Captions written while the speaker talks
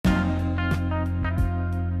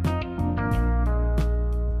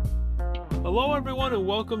Hello everyone and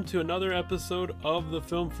welcome to another episode of The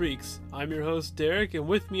Film Freaks. I'm your host Derek, and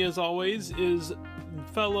with me as always is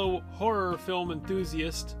fellow horror film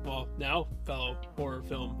enthusiast, well now fellow horror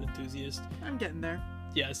film enthusiast. I'm getting there.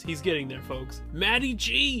 Yes, he's getting there folks. Matty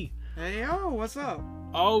G! Hey yo, what's up?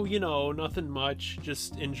 Oh, you know, nothing much,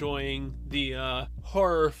 just enjoying the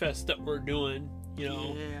horror fest that we're doing. You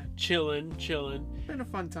know, Yeah. chilling. Been a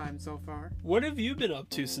fun time so far. What have you been up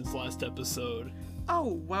to since last episode?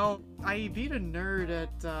 Oh, well, I beat a nerd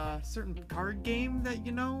at a certain card game that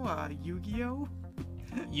you know, Yu-Gi-Oh!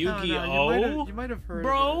 Yu-Gi-Oh? You might have heard of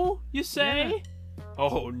Bro, you say? Yeah.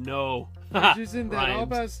 Oh no. it. He's using that Rhymes.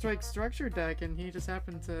 All-Bad Strike structure deck, and he just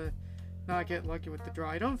happened to not get lucky with the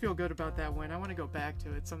draw. I don't feel good about that win. I want to go back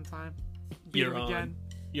to it sometime. Beat You're him on. again.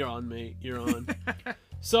 You're on, mate. You're on.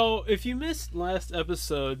 So, if you missed last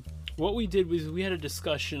episode, what we did was we had a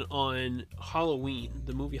discussion on Halloween,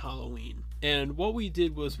 the movie Halloween. And what we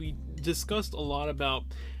did was we discussed a lot about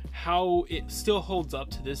how it still holds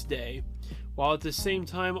up to this day, while at the same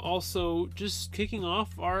time also just kicking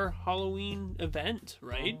off our Halloween event,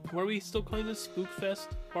 right? Were we still calling this Spook Fest,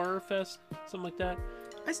 Horror Fest, something like that?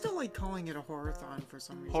 I still like calling it a horror-thon for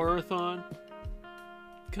some reason. Horror-thon?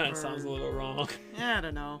 Kind of sounds a little wrong. Yeah, I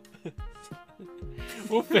don't know.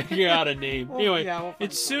 We'll figure out a name. Well, Anyway, yeah, we'll find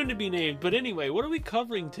it's soon to be named. But anyway, what are we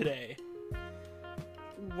covering today?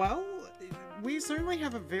 Well, we certainly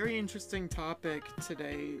have a very interesting topic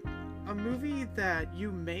today. A movie that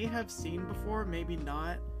you may have seen before, maybe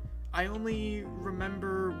not. I only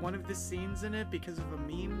remember one of the scenes in it because of a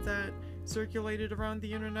meme that circulated around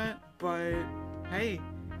the internet. But hey,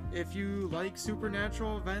 if you like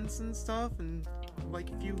supernatural events and stuff, and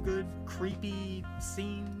like a few good creepy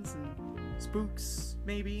scenes and spooks,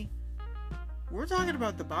 maybe, we're talking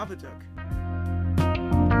about the Babadook.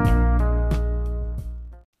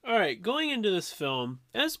 Alright, going into this film,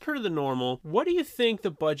 as per the normal, what do you think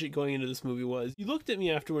the budget going into this movie was? You looked at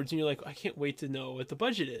me afterwards and you're like, I can't wait to know what the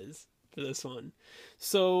budget is for this one.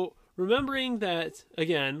 So, remembering that,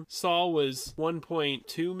 again, Saw was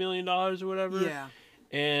 $1.2 million or whatever. Yeah.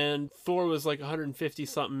 And Thor was like 150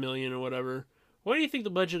 something million or whatever. What do you think the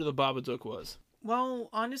budget of the Babadook was? Well,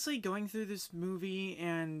 honestly, going through this movie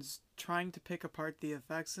and trying to pick apart the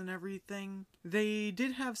effects and everything, they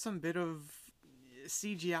did have some bit of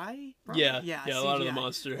CGI. Yeah, CGI. a lot of the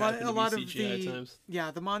monster happened to be CGI at times. Yeah,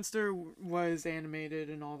 the monster was animated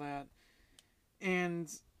and all that. And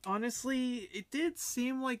honestly, it did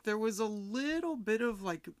seem like there was a little bit of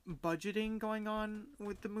like budgeting going on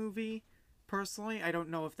with the movie. Personally, I don't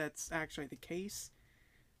know if that's actually the case.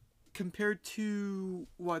 Compared to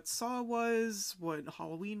what Saw was, what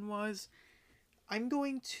Halloween was, I'm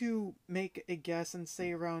going to make a guess and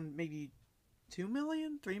say around maybe 2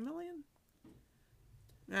 million, 3 million?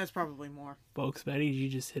 That's probably more. Folks, Betty, you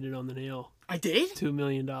just hit it on the nail. I did? $2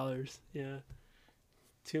 million. Yeah.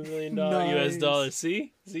 $2 million Nice. US dollars.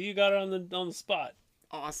 See, you got it on the spot.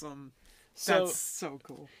 Awesome. So, That's so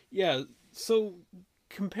cool. yeah. So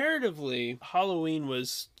comparatively, Halloween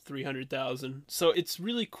was 300,000. So it's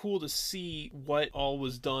really cool to see what all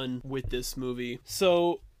was done with this movie.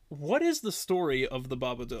 So, what is the story of the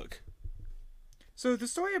Babadook? So the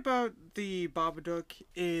story about the Babadook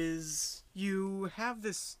is you have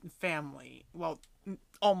this family. Well,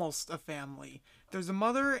 almost a family. There's a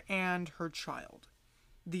mother and her child.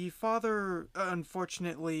 The father,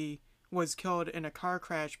 unfortunately, was killed in a car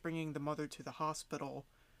crash, bringing the mother to the hospital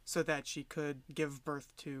so that she could give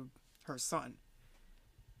birth to her son.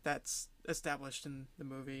 That's established in the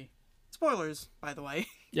movie. Spoilers, by the way.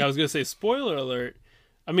 Yeah, I was going to say spoiler alert.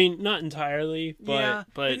 I mean, not entirely, but yeah,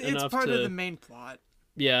 but it's enough part to of the main plot.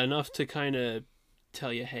 Yeah, enough to kind of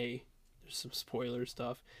tell you, hey, there's some spoiler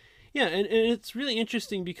stuff. Yeah, and it's really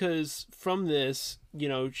interesting because from this, you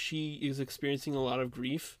know, she is experiencing a lot of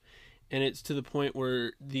grief. And it's to the point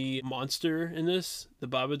where the monster in this, the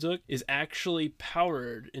Babadook, is actually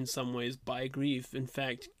powered in some ways by grief. In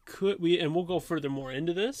fact, and we'll go further more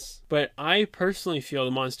into this, but I personally feel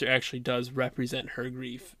the monster actually does represent her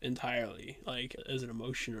grief entirely, like as an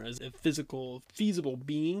emotion or as a physical, feasible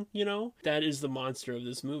being, you know? That is the monster of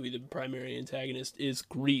this movie. The primary antagonist is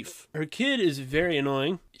grief. Her kid is very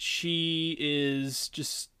annoying. She is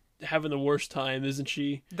just having the worst time, isn't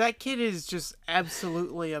she? That kid is just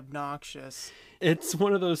absolutely obnoxious. It's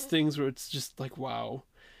one of those things where it's just like, wow.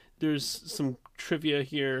 There's some trivia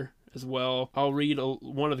here as well. I'll read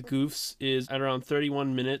one of the goofs is at around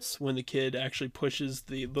 31 minutes when the kid actually pushes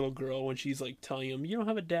the little girl when she's like telling him, you don't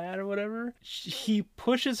have a dad or whatever. He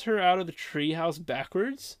pushes her out of the treehouse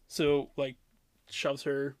backwards. So like shoves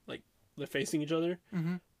her, like they're facing each other.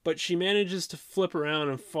 Mm-hmm. but she manages to flip around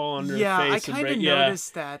and fall on her Yeah, I face. kind of and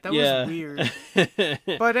noticed that. That Yeah. was weird.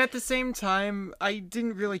 But at the same time, I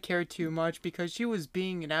didn't really care too much because she was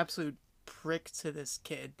being an absolute prick to this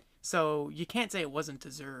kid. So you can't say it wasn't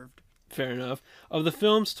deserved. Fair enough. Of the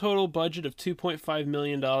film's total budget of $2.5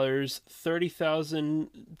 million,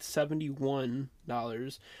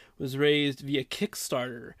 $30,071 was raised via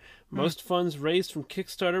Kickstarter. Most funds raised from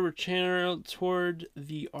Kickstarter were channeled toward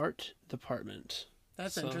the art department.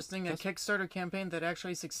 That's interesting. A Kickstarter campaign that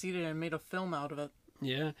actually succeeded and made a film out of it.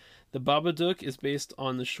 Yeah. The Babadook is based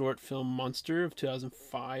on the short film Monster of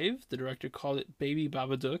 2005. The director called it Baby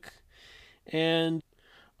Babadook. And,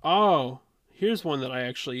 here's one that I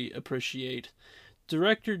actually appreciate.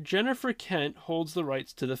 Director Jennifer Kent holds the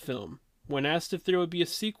rights to the film. When asked if there would be a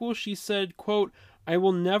sequel, she said, quote, "I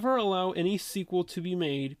will never allow any sequel to be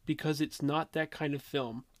made because it's not that kind of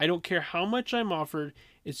film. I don't care how much I'm offered,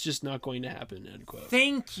 it's just not going to happen," end quote.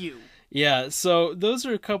 Thank you. Yeah, so those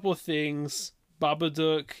are a couple of things.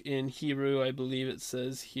 Babadook in Hebrew, I believe it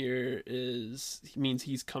says here, means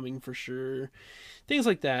he's coming for sure. Things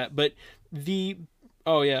like that. But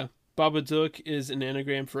Babadook is an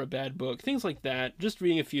anagram for a bad book. Things like that. Just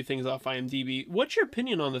reading a few things off IMDb. What's your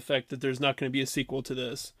opinion on the fact that there's not going to be a sequel to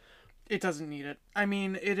this? It doesn't need it. I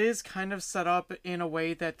mean, it is kind of set up in a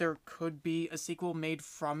way that there could be a sequel made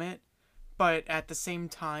from it. But at the same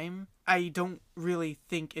time, I don't really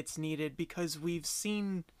think it's needed because we've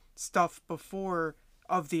seen stuff before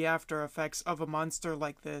of the after effects of a monster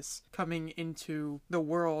like this coming into the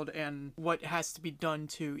world and what has to be done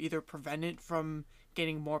to either prevent it from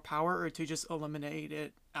gaining more power or to just eliminate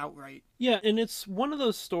it outright. Yeah, and it's one of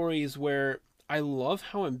those stories where I love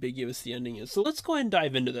how ambiguous the ending is. So let's go ahead and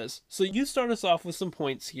dive into this. So you start us off with some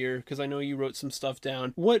points here, because I know you wrote some stuff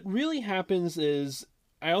down. What really happens is,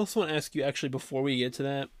 I also want to ask you, actually, before we get to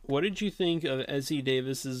that, what did you think of Essie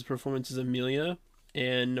Davis's performance as Amelia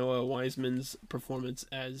and Noah Wiseman's performance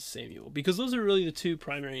as Samuel? Because those are really the two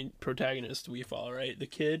primary protagonists we follow, right? The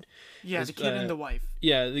kid. Yeah, the kid and the wife.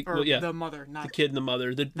 Yeah, the mother, not the kid and the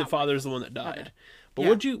mother. The father's the one that died. Okay. But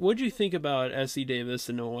what'd you think about Essie Davis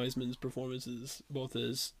and Noah Wiseman's performances, both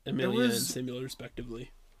as Amelia and Samuel,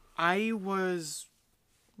 respectively? I was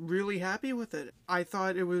really happy with it. I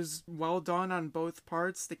thought it was well done on both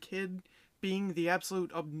parts. The kid being the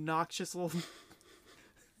absolute obnoxious little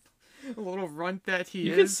runt that he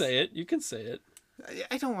is. You can say it.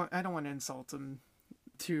 I don't want to insult him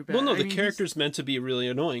too bad. Well, no, the character's meant to be really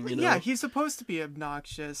annoying, you know? Yeah, he's supposed to be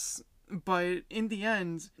obnoxious. But in the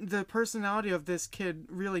end, the personality of this kid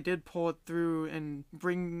really did pull it through and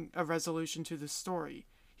bring a resolution to the story.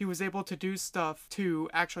 He was able to do stuff to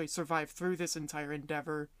actually survive through this entire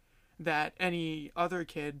endeavor that any other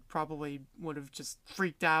kid probably would have just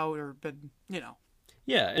freaked out or been,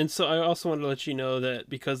 Yeah, and so I also wanted to let you know that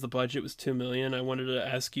because the budget was $2 million, I wanted to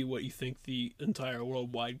ask you what you think the entire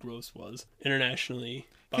worldwide gross was internationally.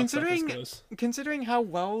 Considering how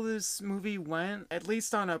well this movie went, at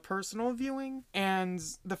least on a personal viewing, and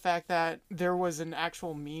the fact that there was an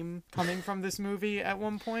actual meme coming from this movie at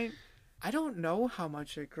one point, I don't know how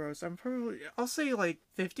much it grossed. I'll say like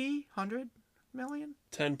 50, 100 million?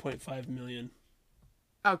 10.5 million.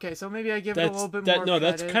 Okay, so maybe I give it a little bit more credit.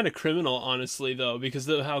 That's kind of criminal, honestly, though, because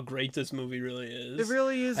of how great this movie really is. It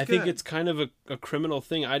really is I think it's kind of a criminal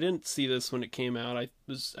thing. I didn't see this when it came out. I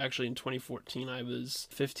was actually in 2014. I was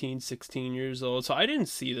 15, 16 years old, so I didn't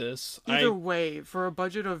see this. Either way, for a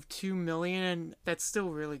budget of $2 million, that's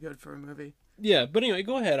still really good for a movie. Yeah, but anyway,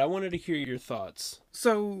 go ahead. I wanted to hear your thoughts.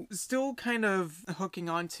 So, still kind of hooking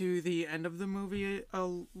on to the end of the movie a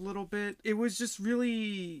little bit, it was just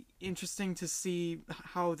really interesting to see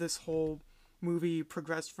how this whole movie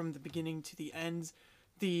progressed from the beginning to the end.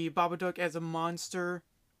 The Babadook as a monster.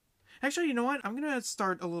 Actually, you know what? I'm going to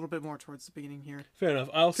start a little bit more towards the beginning here. Fair enough.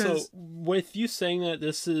 Also, with you saying that,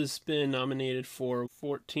 this has been nominated for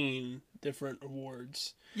 14 different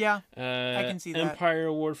awards. Yeah, I can see that. Empire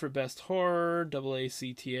Award for Best Horror,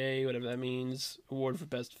 AACTA, whatever that means. Award for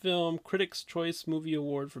Best Film, Critics' Choice Movie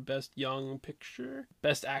Award for Best Young Picture,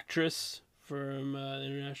 Best Actress from the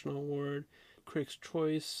International Award, Critics'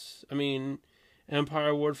 Choice. Empire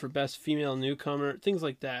Award for Best Female Newcomer, things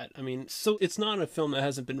like that. So it's not a film that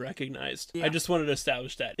hasn't been recognized. Yeah. I just wanted to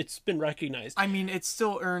establish that. It's been recognized. It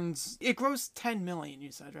still earns... It grossed $10 million,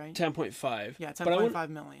 you said, right? 10.5. Yeah, 10.5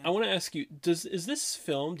 million. I want to ask you, do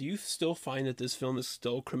you still find that this film is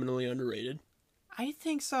still criminally underrated? I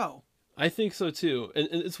think so. I think so too. And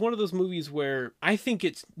it's one of those movies where I think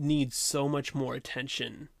it needs so much more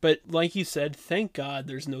attention. But like you said, thank God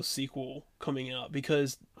there's no sequel coming out,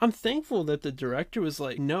 because I'm thankful that the director was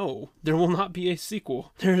like, no, there will not be a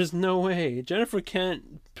sequel. There is no way. Jennifer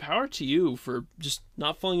Kent, power to you for just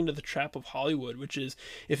not falling into the trap of Hollywood, which is,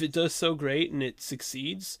 if it does so great and it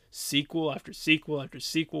succeeds, sequel after sequel after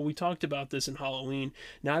sequel. We talked about this in Halloween.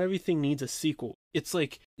 Not everything needs a sequel. It's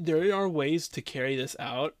like, there are ways to carry this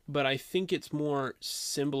out, but I think it's more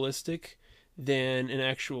symbolistic than an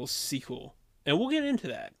actual sequel. And we'll get into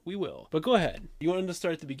that. We will. But go ahead. You wanted to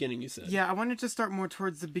start at the beginning, you said. Yeah, I wanted to start more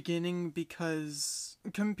towards the beginning because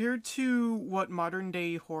compared to what modern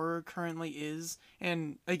day horror currently is,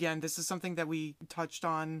 and again, this is something that we touched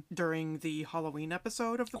on during the Halloween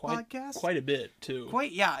episode of the podcast. Quite a bit, too.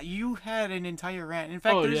 Yeah, you had an entire rant. In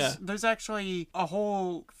fact, there's actually a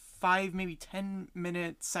whole 5, maybe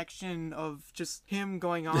 10-minute section of just him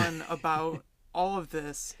going on about all of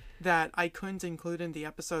this that I couldn't include in the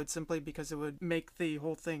episode simply because it would make the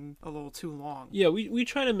whole thing a little too long. Yeah, we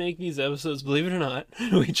try to make these episodes, believe it or not,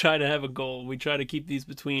 we try to have a goal. We try to keep these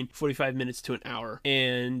between 45 minutes to an hour.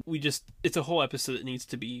 And it's a whole episode that needs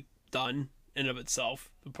to be done in of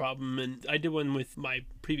itself, the problem. And I did one with my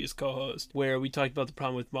previous co-host where we talked about the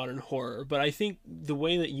problem with modern horror. But I think the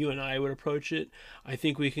way that you and I would approach it, I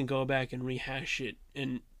think we can go back and rehash it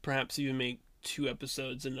and perhaps even make 2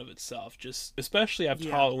 episodes in of itself, just especially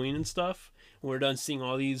after Halloween and stuff, when we're done seeing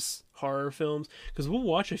all these horror films, because we'll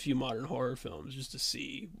watch a few modern horror films just to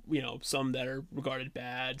see, some that are regarded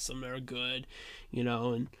bad, some that are good,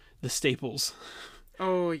 and the staples.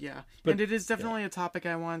 Oh yeah, and it is definitely a topic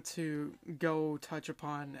I want to go touch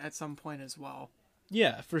upon at some point as well.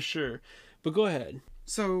 Yeah, for sure, but go ahead.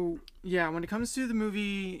 So, yeah, when it comes to the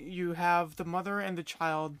movie, you have the mother and the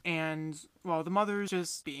child, and, well, the mother's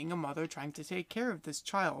just being a mother trying to take care of this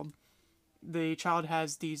child. The child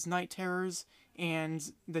has these night terrors,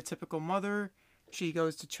 and the typical mother, she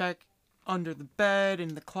goes to check under the bed,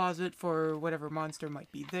 in the closet, for whatever monster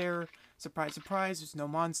might be there. Surprise, surprise, there's no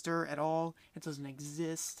monster at all. It doesn't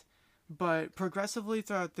exist. But progressively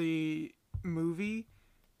throughout the movie,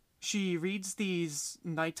 she reads these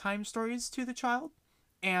nighttime stories to the child.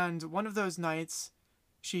 And one of those nights,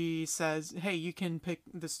 she says, hey, you can pick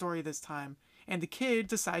the story this time. And the kid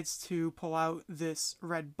decides to pull out this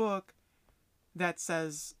red book that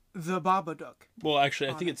says The Babadook. Well,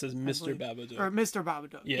 actually, I think it says Mr. Babadook. Or Mr.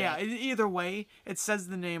 Babadook. Yeah, either way, it says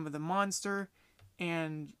the name of the monster.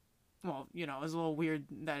 And, well, it's a little weird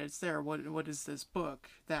that it's there. What is this book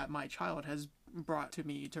that my child has brought to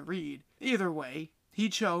me to read? Either way, he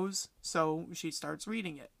chose, so she starts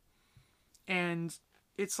reading it. And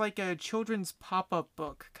it's like a children's pop-up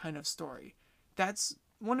book kind of story. That's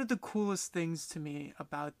one of the coolest things to me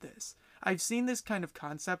about this. I've seen this kind of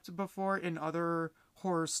concept before in other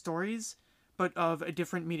horror stories, but of a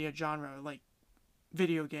different media genre, like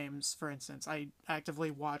video games, for instance. I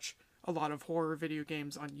actively watch a lot of horror video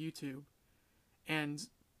games on YouTube, and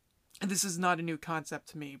this is not a new concept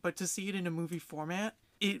to me, but to see it in a movie format,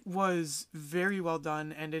 it was very well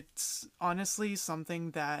done, and it's honestly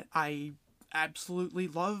something that I absolutely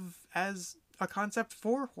love as a concept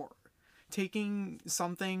for horror. Taking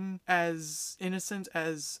something as innocent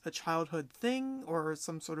as a childhood thing or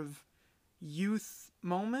some sort of youth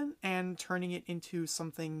moment and turning it into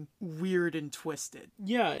something weird and twisted.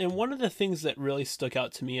 Yeah, and one of the things that really stuck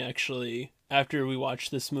out to me actually after we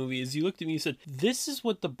watched this movie is you looked at me and you said, this is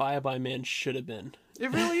what the Bye-Bye Man should have been.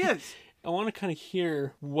 It really is. I want to kind of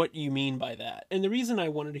hear what you mean by that. And the reason I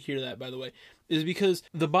wanted to hear that, by the way, is because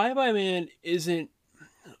The Bye-Bye Man isn't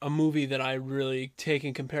a movie that I really take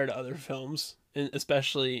and compare to other films, and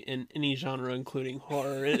especially in any genre, including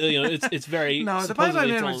horror. It's very... No, The Bye-Bye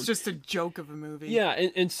Man was just a joke of a movie. Yeah,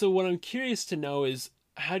 and so what I'm curious to know is,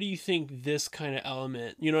 how do you think this kind of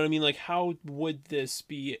element, you know what I mean? Like, how would this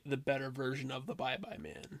be the better version of The Bye-Bye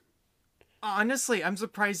Man? Honestly, I'm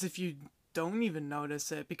surprised if you don't even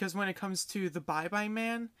notice it, because when it comes to the Bye-Bye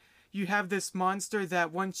Man, you have this monster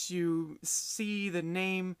that once you see the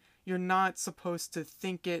name, you're not supposed to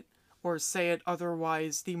think it or say it,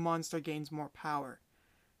 otherwise the monster gains more power.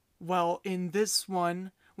 Well, in this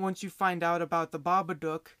one, once you find out about the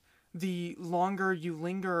Babadook, the longer you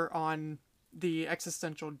linger on the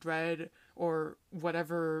existential dread or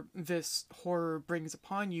whatever this horror brings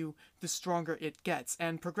upon you, the stronger it gets.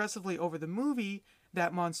 And progressively over the movie,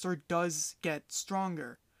 that monster does get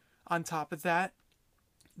stronger. On top of that,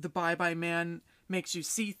 the Bye-Bye Man makes you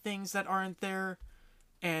see things that aren't there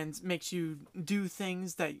and makes you do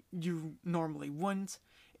things that you normally wouldn't.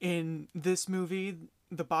 In this movie,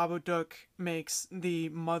 the Babadook makes the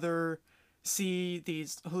mother see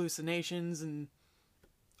these hallucinations and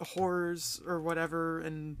horrors or whatever,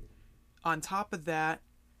 and on top of that,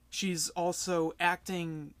 she's also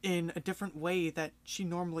acting in a different way that she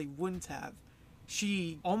normally wouldn't have.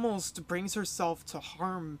 She almost brings herself to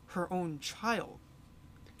harm her own child.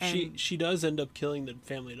 And she does end up killing the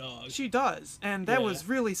family dog. She does, and that was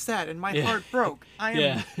really sad, and my heart broke.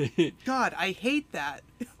 God, I hate that.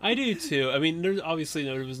 I do too. I mean, there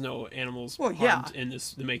was no animals harmed in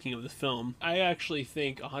the making of the film. I actually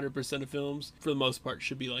think 100% of films, for the most part,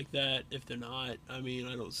 should be like that. If they're not, I mean,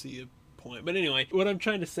 I don't see a point. But anyway, what I'm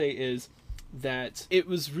trying to say is that it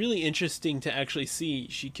was really interesting to actually see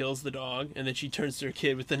she kills the dog, and then she turns to her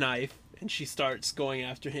kid with the knife, and she starts going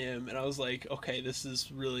after him, and I was like, okay, this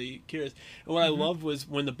is really curious. And what I loved was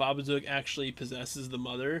when the Babadook actually possesses the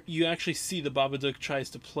mother, you actually see the Babadook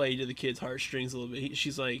tries to play to the kid's heartstrings a little bit.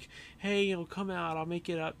 She's like, hey, come out, I'll make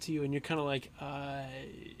it up to you, and you're kind of like,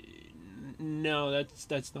 no,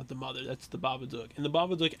 that's not the mother, that's the Babadook. And the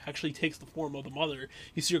Babadook actually takes the form of the mother.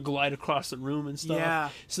 You see her glide across the room and stuff. Yeah.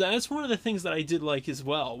 So that's one of the things that I did like as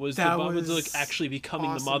well, was the Babadook actually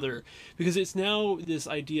becoming the mother. Because it's now this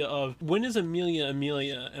idea of, when is Amelia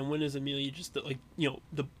and when is Amelia just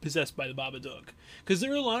possessed by the Babadook? Because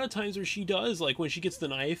there are a lot of times where she does, like when she gets the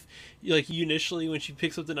knife, like you initially, when she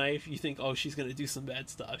picks up the knife, you think, oh, she's going to do some bad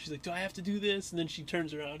stuff. She's like, do I have to do this? And then she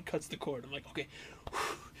turns around, cuts the cord. I'm like, okay,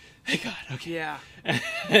 thank God, okay. Yeah.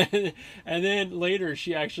 And then later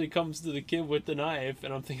she actually comes to the kid with the knife,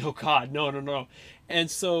 and I'm thinking, oh God, no.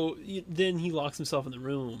 And so then he locks himself in the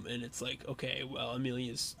room, and it's like, okay, well,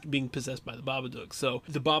 Amelia's being possessed by the Babadook. So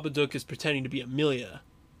the Babadook is pretending to be Amelia,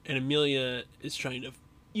 and Amelia is trying to...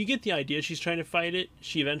 You get the idea, she's trying to fight it.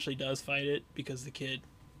 She eventually does fight it, because the kid...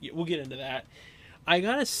 We'll get into that. I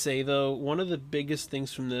gotta say, though, one of the biggest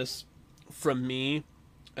things from me,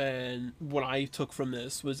 and what I took from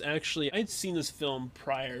this was actually, I'd seen this film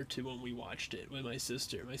prior to when we watched it with my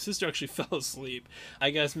sister. My sister actually fell asleep.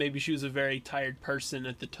 I guess maybe she was a very tired person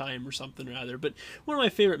at the time or something or other. But one of my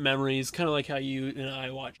favorite memories, kind of like how you and I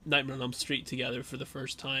watched Nightmare on Elm Street together for the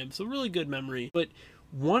first time. So really good memory. But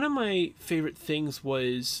one of my favorite things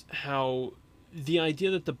was how the idea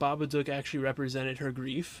that the Babadook actually represented her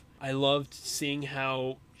grief. I loved seeing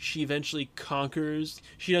how she eventually conquers.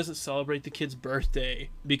 She doesn't celebrate the kid's birthday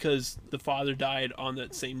because the father died on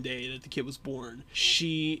that same day that the kid was born.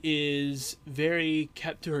 She is very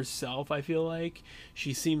kept to herself, I feel like.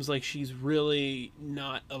 She seems like she's really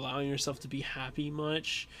not allowing herself to be happy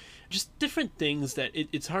much. Just different things that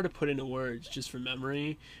it's hard to put into words just from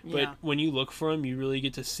memory. But when you look for them, you really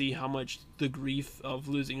get to see how much the grief of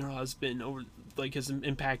losing her husband has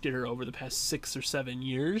impacted her over the past 6 or 7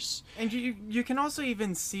 years. And you can also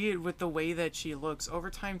even see it with the way that she looks. Over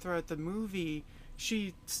time throughout the movie,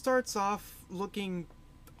 she starts off looking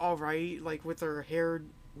all right, like with her hair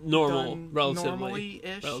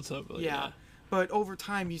normally-ish. Relatively, yeah. But over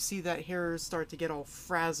time, you see that hair start to get all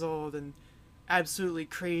frazzled and absolutely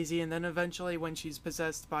crazy, and then eventually when she's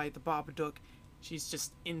possessed by the Babadook, she's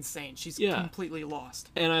just insane. She's completely lost.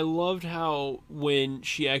 And I loved how when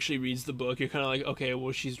she actually reads the book, you're kind of like, okay,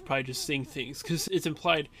 well, she's probably just seeing things, because it's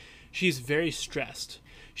implied she's very stressed.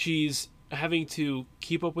 She's having to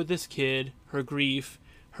keep up with this kid, her grief,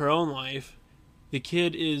 her own life. The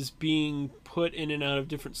kid is being put in and out of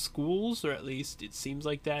different schools, or at least it seems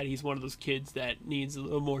like that. He's one of those kids that needs a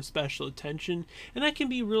little more special attention. And that can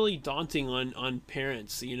be really daunting on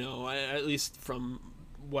parents, at least from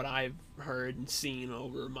what I've heard and seen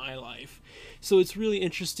over my life. So it's really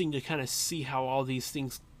interesting to kind of see how all these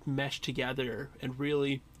things mesh together and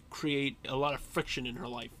really create a lot of friction in her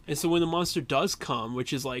life. And so when the monster does come,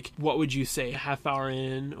 which is like, what would you say, a half hour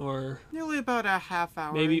in, or nearly about a half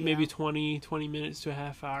hour, maybe 20 minutes to a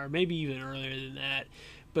half hour, maybe even earlier than that.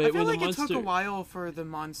 But I feel like it took a while for the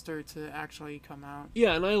monster to actually come out.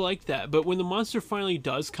 Yeah, and I like that. But when the monster finally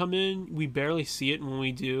does come in, we barely see it, and when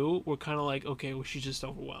we do, we're kind of like, okay, well, she's just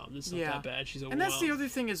overwhelmed. It's not that bad. She's overwhelmed. And that's the other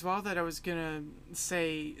thing as well that I was gonna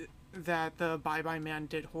say, that the Bye Bye Man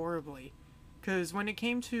did horribly. Because when it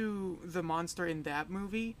came to the monster in that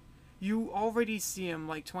movie, you already see him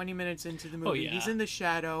like 20 minutes into the movie. Oh, yeah. He's in the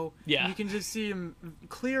shadow. Yeah. You can just see him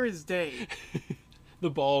clear as day.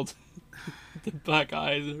 The bald, the black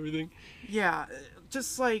eyes and everything. Yeah,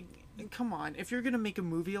 just like, come on. If you're going to make a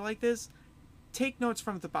movie like this, take notes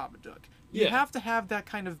from the Babadook. You have to have that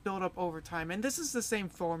kind of build up over time. And this is the same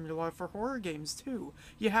formula for horror games too.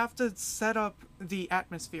 You have to set up the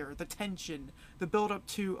atmosphere, the tension, the build up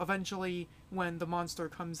to eventually when the monster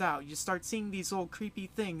comes out. You start seeing these little creepy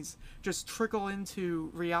things just trickle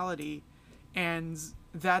into reality. And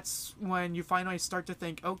that's when you finally start to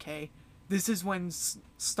think, okay, this is when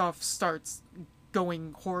stuff starts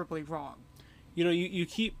going horribly wrong. You know, you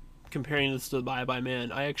keep comparing this to the Bye Bye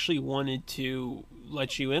Man. I actually wanted to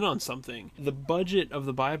let you in on something. The budget of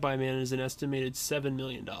the Bye Bye Man is an estimated $7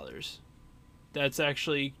 million. That's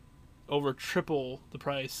actually over triple the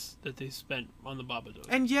price that they spent on the Babadook.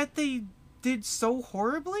 And yet they did so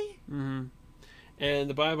horribly? Mm-hmm. And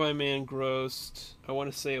the Bye Bye Man grossed, I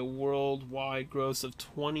want to say, a worldwide gross of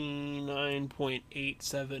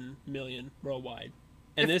 $29.87 million worldwide.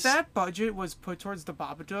 And if that budget was put towards the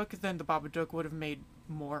Babadook, then the Babadook would have made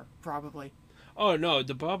more, probably. Oh no,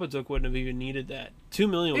 the Babadook wouldn't have even needed that. $2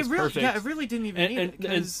 million was perfect. Yeah, it really didn't even need it,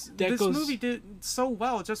 because this movie did so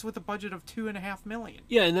well just with a budget of $2.5 million.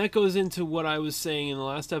 Yeah, and that goes into what I was saying in the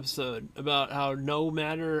last episode about how no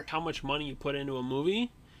matter how much money you put into a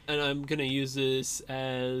movie, and I'm gonna use this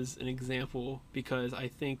as an example because I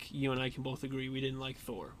think you and I can both agree we didn't like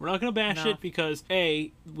Thor. We're not gonna bash it because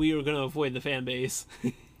A, we are gonna avoid the fan base.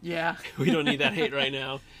 Yeah. We don't need that hate right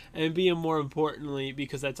now. And B, and more importantly,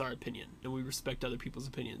 because that's our opinion, and we respect other people's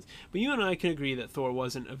opinions. But you and I can agree that Thor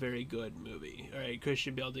wasn't a very good movie. All right,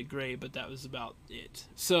 Christian Bale did great, but that was about it.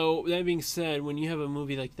 So, that being said, when you have a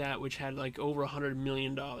movie like that, which had like over $100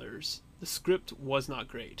 million, the script was not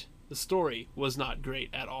great. The story was not great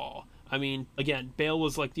at all. I mean, again, Bale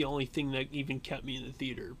was like the only thing that even kept me in the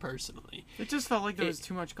theater, personally. It just felt like there was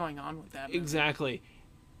too much going on with that movie. Exactly.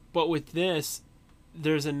 But with this,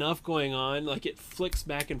 there's enough going on, like it flicks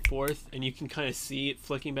back and forth and you can kind of see it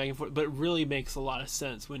flicking back and forth, but it really makes a lot of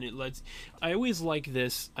sense when it lets. I always like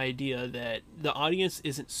this idea that the audience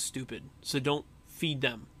isn't stupid, so don't feed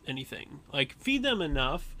them anything. Like, feed them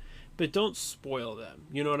enough, but don't spoil them.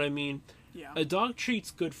 You know what I mean? Yeah. A dog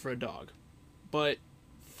treat's good for a dog, but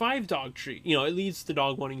 5 dog treat, you know, it leads the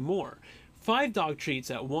dog wanting more. 5 dog treats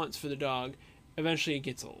at once for the dog, eventually it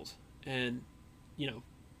gets old, and you know,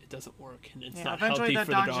 doesn't work, and it's not healthy for the dog.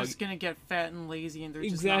 Eventually that dog's just gonna get fat and lazy, and they're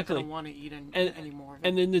just not gonna want to eat anymore.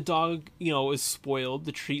 And then the dog, you know, is spoiled.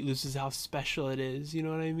 The treat loses how special it is. You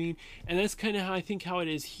know what I mean? And that's kind of how I think how it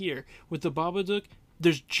is here with the Babadook.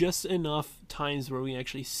 There's just enough times where we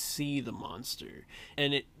actually see the monster,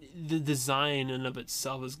 and the design in of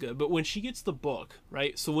itself is good. But when she gets the book,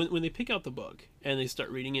 right? So when they pick out the book and they start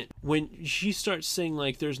reading it, when she starts saying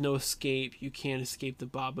like, "There's no escape. You can't escape the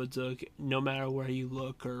Babadook, no matter where you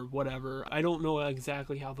look," or whatever. I don't know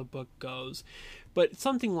exactly how the book goes, but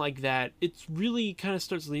something like that. It's really kind of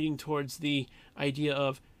starts leading towards the idea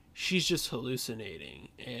of she's just hallucinating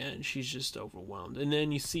and she's just overwhelmed. And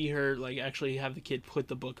then you see her like actually have the kid put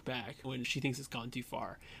the book back when she thinks it's gone too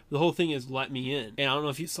far. The whole thing is let me in. And I don't know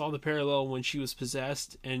if you saw the parallel when she was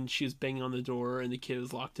possessed and she was banging on the door and the kid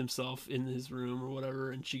was locked himself in his room or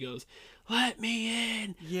whatever, and she goes, "Let me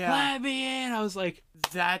in, let me in." I was like,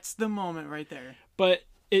 that's the moment right there. But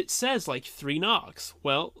it says like 3 knocks.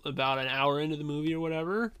 Well, about an hour into the movie or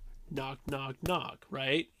whatever, knock, knock, knock,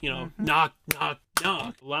 right? You know, knock, knock,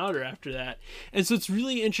 knock, louder after that. And so it's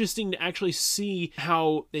really interesting to actually see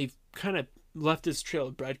how they've kind of left this trail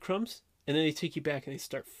of breadcrumbs, and then they take you back and they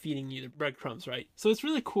start feeding you the breadcrumbs, right? So it's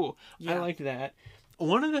really cool. Yeah. I liked that.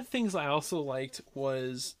 One of the things I also liked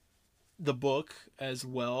was the book as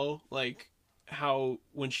well, like how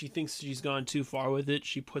when she thinks she's gone too far with it,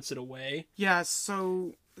 she puts it away. Yeah,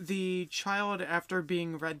 so the child, after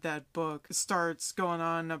being read that book, starts going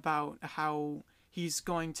on about how he's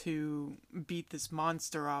going to beat this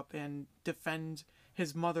monster up and defend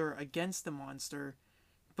his mother against the monster,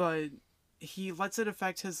 but he lets it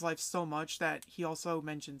affect his life so much that he also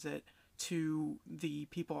mentions it to the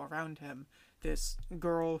people around him. This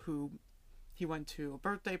girl who he went to a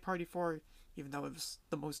birthday party for, even though it was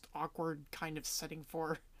the most awkward kind of setting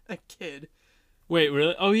for a kid. Wait,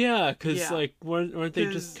 really? Oh, yeah, because, like, weren't they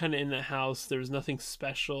just kind of in the house? There was nothing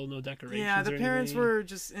special, no decorations. Yeah, the parents were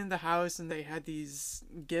just in the house, and they had these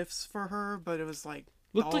gifts for her, but it was, like,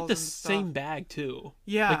 looked like the same bag, too.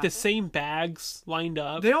 Yeah. Like, the same bags lined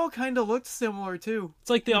up. They all kind of looked similar, too. It's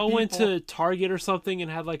like they all went to Target or something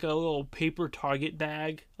and had, like, a little paper Target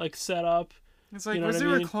bag, like, set up. It's like, was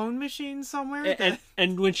there a clone machine somewhere?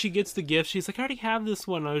 And when she gets the gift, she's like, "I already have this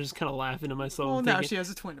one." I was just kind of laughing to myself. Well, now she has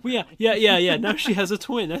a twin. Well, yeah. Now she has a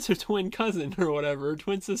twin. That's her twin cousin or whatever, her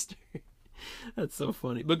twin sister. That's so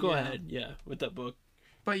funny. But go ahead, with that book.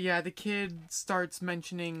 But yeah, the kid starts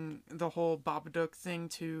mentioning the whole Babadook thing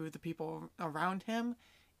to the people around him,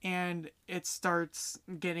 and it starts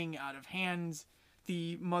getting out of hand.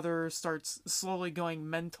 The mother starts slowly going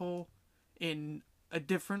mental in a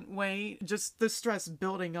different way. Just the stress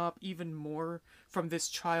building up even more from this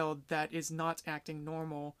child that is not acting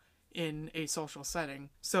normal in a social setting.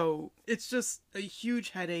 So it's just a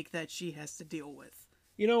huge headache that she has to deal with.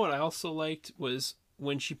 You know what I also liked was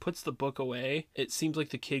when she puts the book away, it seems like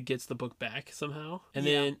the kid gets the book back somehow. And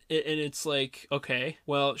Yeah. then it's like, okay,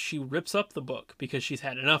 well, she rips up the book because she's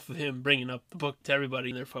had enough of him bringing up the book to everybody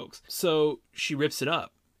and their folks. So she rips it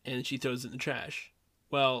up and she throws it in the trash.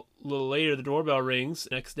 Well, a little later, the doorbell rings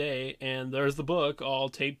next day, and there's the book all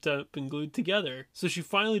taped up and glued together. So she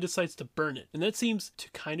finally decides to burn it. And that seems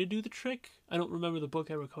to kind of do the trick. I don't remember the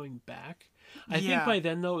book ever going back. I think by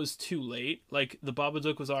then, though, it was too late. Like, the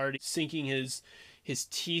Babadook was already sinking his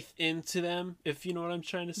teeth into them, if you know what I'm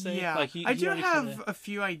trying to say. Yeah, Like, I do have a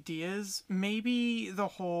few ideas. Maybe the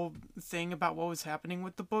whole thing about what was happening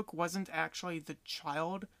with the book wasn't actually the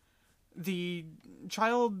child. The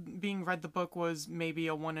child being read the book was maybe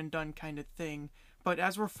a one and done kind of thing. But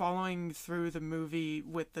as we're following through the movie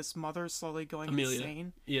with this mother slowly going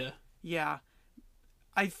insane. Yeah.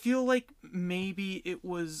 I feel like maybe it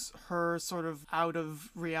was her sort of out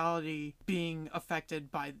of reality being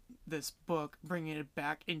affected by this book, bringing it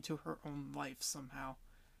back into her own life somehow.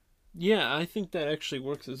 Yeah, I think that actually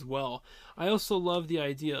works as well. I also love the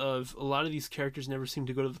idea of a lot of these characters never seem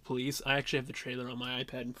to go to the police. I actually have the trailer on my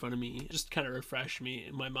iPad in front of me, just kind of refresh me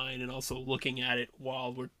in my mind, and also looking at it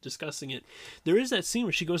while we're discussing it. There is that scene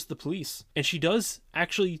where she goes to the police, and she does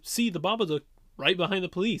actually see the Babadook right behind the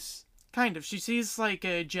police. Kind of. She sees like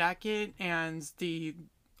a jacket and the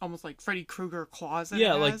almost like Freddy Krueger claws that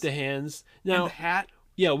Yeah, it has, like the hands. Now, and the hat.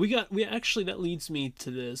 Yeah, we actually, that leads me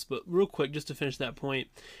to this, but real quick, just to finish that point,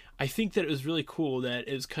 I think that it was really cool that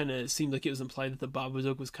it was kind of seemed like it was implied that the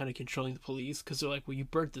Babadook was kind of controlling the police, because they're like, well, you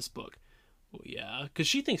burnt this book. Well, yeah, because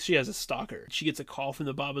she thinks she has a stalker. She gets a call from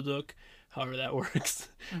the Babadook, however that works.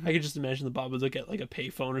 Mm-hmm. I could just imagine the Babadook at like a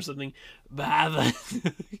payphone or something.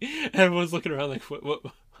 Everyone's looking around like, what?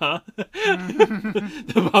 Huh?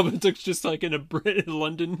 The Babadook's just like in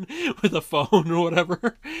London with a phone or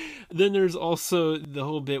whatever. Then there's also the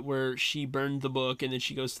whole bit where she burned the book and then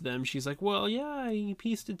she goes to them. She's like, well, yeah, you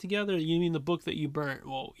pieced it together. You mean the book that you burnt?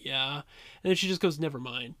 Well, yeah. And then she just goes, never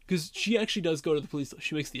mind. Because she actually does go to the police.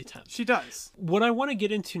 She makes the attempt. She does. What I want to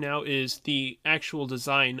get into now is the actual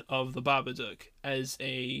design of the Babadook as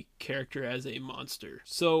a character, as a monster.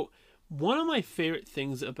 So one of my favorite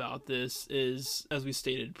things about this is, as we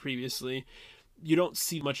stated previously, you don't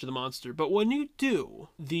see much of the monster. But when you do,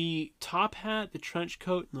 the top hat, the trench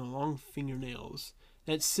coat, and the long fingernails,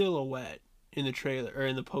 that silhouette in the trailer, or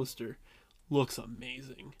in the poster, looks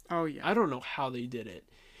amazing. Oh, yeah. I don't know how they did it.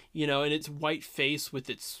 You know, and its white face with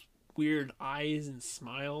its weird eyes and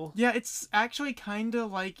smile. Yeah, it's actually kind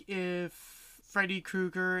of like if Freddy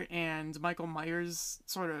Krueger and Michael Myers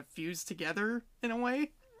sort of fused together in a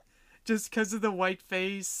way. Just because of the white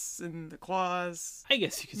face and the claws. I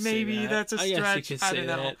guess you could say that. Maybe that's a stretch. I don't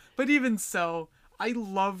know. That. But even so, I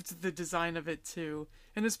loved the design of it too.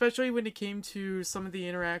 And especially when it came to some of the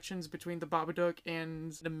interactions between the Babadook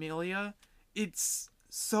and Amelia. It's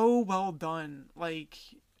so well done. Like,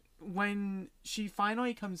 when she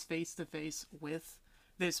finally comes face to face with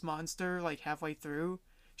this monster, like halfway through,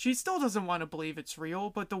 she still doesn't want to believe it's real,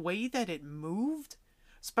 but the way that it moved,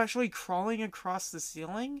 especially crawling across the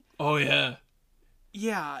ceiling. Oh, yeah.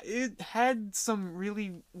 Yeah, it had some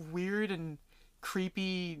really weird and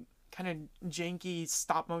creepy, kind of janky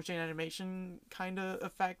stop-motion animation kind of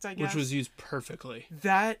effect, I guess. Which was used perfectly.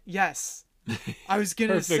 Yes. I was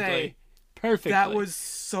gonna say. Perfectly. That was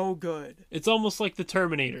so good. It's almost like the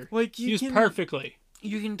Terminator. Like, used perfectly.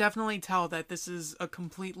 You can definitely tell that this is a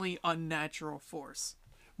completely unnatural force.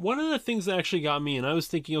 One of the things that actually got me, and I was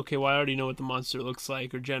thinking, okay, well, I already know what the monster looks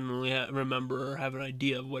like, or generally remember or have an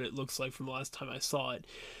idea of what it looks like from the last time I saw it,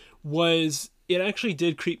 was it actually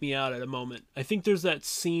did creep me out at a moment. I think there's that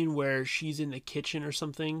scene where she's in the kitchen or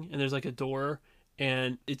something, and there's like a door,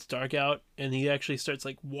 and it's dark out, and he actually starts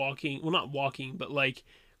like walking, well, not walking, but like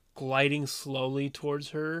gliding slowly towards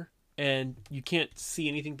her, and you can't see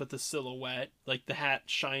anything but the silhouette. Like, the hat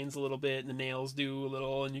shines a little bit and the nails do a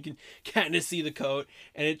little, and you can kind of see the coat,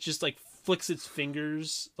 and it just like flicks its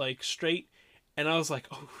fingers like straight, and I was like,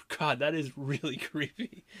 oh god, that is really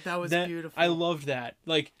creepy. That was beautiful. I loved that.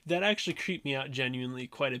 Like, that actually creeped me out genuinely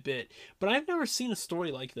quite a bit. But I've never seen a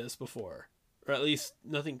story like this before. Or at least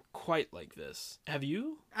nothing quite like this. Have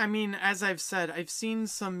you? I mean, as I've said, I've seen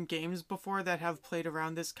some games before that have played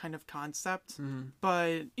around this kind of concept. Mm-hmm.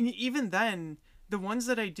 But even then, the ones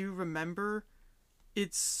that I do remember,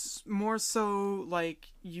 it's more so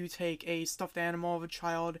like you take a stuffed animal of a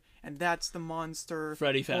child and that's the monster.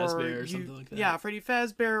 Freddy Fazbear or something like that. Yeah, Freddy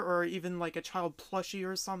Fazbear, or even like a child plushie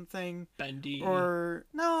or something. Bendy. Or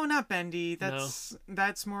no, not Bendy. That's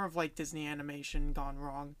more of like Disney animation gone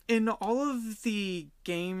wrong. In all of the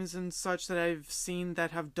games and such that I've seen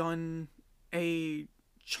that have done a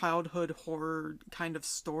childhood horror kind of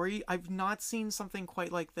story. I've not seen something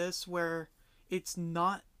quite like this where it's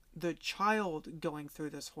not the child going through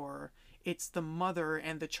this horror. It's the mother,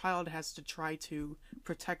 and the child has to try to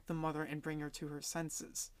protect the mother and bring her to her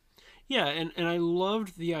senses. Yeah, and I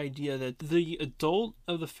loved the idea that the adult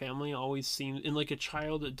of the family always seems, in like a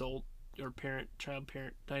child adult or parent child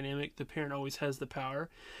parent dynamic, the parent always has the power.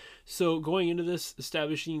 So going into this,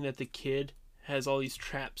 establishing that the kid has all these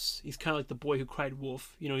traps, he's kind of like the boy who cried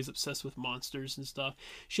wolf, you know, he's obsessed with monsters and stuff.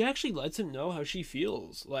 She actually lets him know how she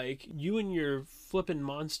feels, like, you and your flipping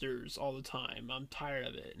monsters all the time, I'm tired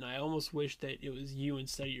of it, and I almost wish that it was you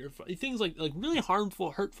instead of your things, like really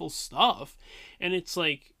harmful, hurtful stuff. And it's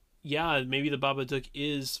like, yeah, maybe the Babadook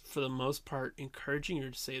is for the most part encouraging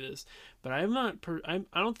her to say this, but I'm not. I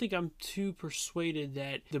don't think I'm too persuaded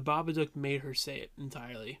that the Babadook made her say it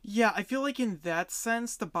entirely. Yeah, I feel like in that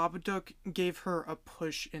sense, the Babadook gave her a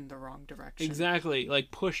push in the wrong direction. Exactly,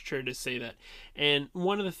 like pushed her to say that. And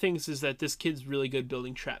one of the things is that this kid's really good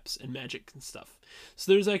building traps and magic and stuff.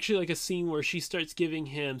 So there's actually like a scene where she starts giving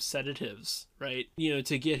him sedatives, right? You know,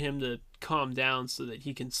 to get him to calm down so that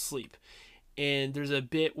he can sleep. And there's a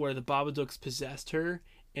bit where the Babadook's possessed her,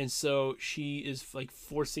 and so she is like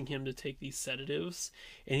forcing him to take these sedatives,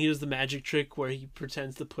 and he does the magic trick where he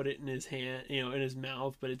pretends to put it in his hand, you know, in his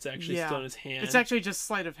mouth, but it's actually still in his hand. It's actually just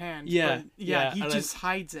sleight of hand. Yeah, but he just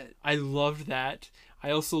hides it. I loved that.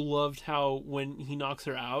 I also loved how when he knocks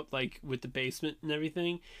her out, like with the basement and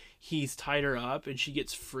everything, he's tied her up and she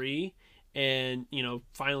gets free, and you know,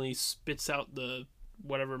 finally spits out the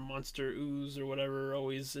whatever monster ooze or whatever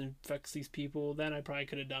always infects these people. That I probably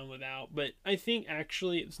could have done without, but I think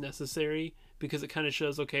actually it was necessary because it kind of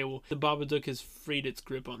shows, okay, well, the Babadook has freed its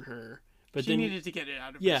grip on her, but she needed to get it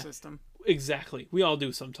out of her system. Exactly, we all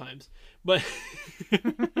do sometimes. But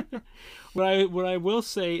what I will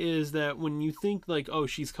say is that when you think like, oh,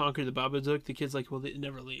 she's conquered the Babadook, the kid's like, well, it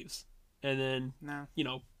never leaves, and then you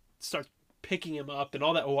know, starts picking him up, and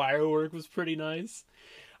all that wire work was pretty nice.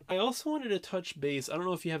 I also wanted to touch base. I don't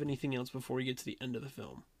know if you have anything else before we get to the end of the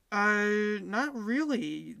film. Not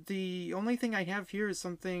really. The only thing I have here is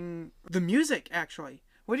something... The music, actually.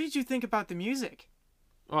 What did you think about the music?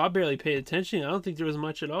 Oh, I barely paid attention. I don't think there was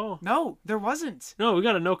much at all. No, there wasn't. No, we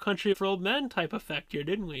got a No Country for Old Men type effect here,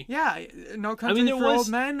 didn't we? Yeah, No Country for Old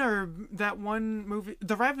Men, or that one movie,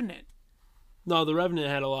 The Revenant. No, The Revenant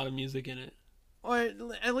had a lot of music in it. Or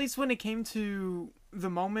at least when it came to the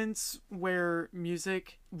moments where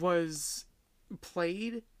music was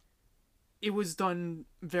played, it was done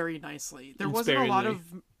very nicely. There wasn't a lot of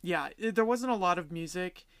there wasn't a lot of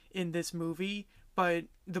music in this movie, but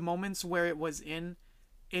the moments where it was in,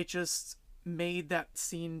 it just made that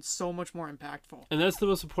scene so much more impactful. And that's the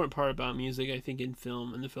most important part about music, I think, in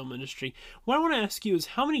film, in the film industry. What I want to ask you is,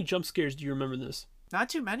 how many jump scares do you remember in this? Not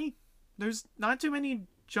too many. There's not too many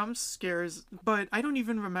jump scares, but I don't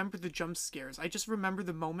even remember the jump scares. I just remember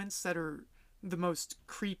the moments that are the most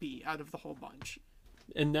creepy out of the whole bunch.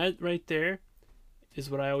 And that right there is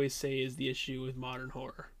what I always say is the issue with modern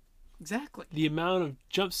horror. Exactly. The amount of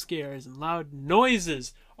jump scares and loud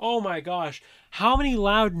noises. Oh my gosh. How many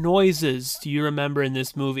loud noises do you remember in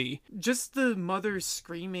this movie? Just the mother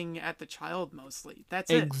screaming at the child mostly. That's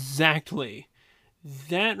Exactly.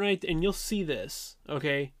 That right, and you'll see this,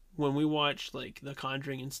 okay? When we watch like The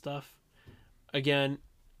Conjuring and stuff, again,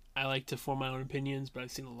 I like to form my own opinions, but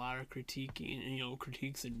I've seen a lot of critiques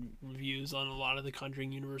and reviews on a lot of the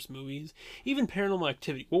Conjuring universe movies, even Paranormal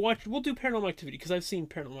Activity. We'll do Paranormal Activity because I've seen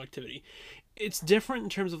Paranormal Activity. It's different in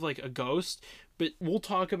terms of like a ghost, but we'll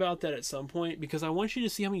talk about that at some point because I want you to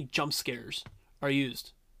see how many jump scares are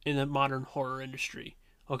used in the modern horror industry.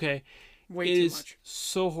 Okay, way too much. It is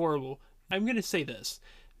so horrible. I'm gonna say this.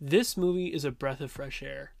 This movie is a breath of fresh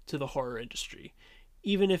air to the horror industry,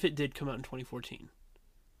 even if it did come out in 2014.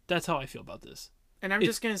 That's how I feel about this. And I'm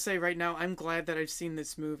just going to say right now, I'm glad that I've seen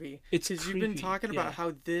this movie. Because you've been talking about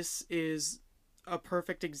how this is a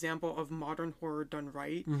perfect example of modern horror done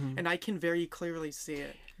right, and I can very clearly see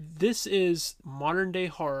it. This is modern day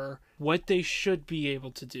horror, what they should be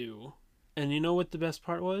able to do. And you know what the best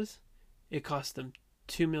part was? It cost them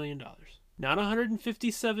 $2 million. Not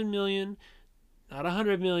 $157 million. Not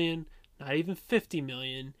 $100 million, not even $50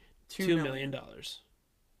 million, $2 million.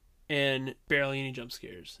 And barely any jump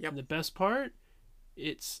scares. Yep. And the best part,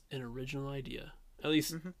 it's an original idea. At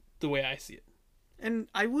least the way I see it. And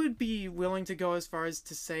I would be willing to go as far as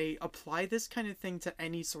to say, apply this kind of thing to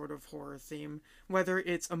any sort of horror theme. Whether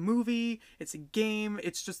it's a movie, it's a game,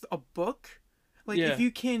 it's just a book. Like, if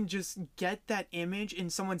you can just get that image in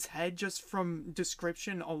someone's head just from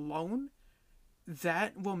description alone,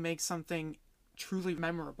 that will make something truly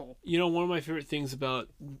memorable. You know, one of my favorite things about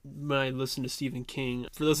when I listen to Stephen King,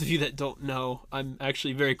 for those of you that don't know, I'm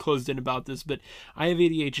actually very closed in about this, but I have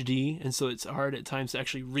ADHD, and so it's hard at times to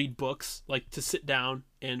actually read books, like to sit down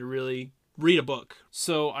and really read a book.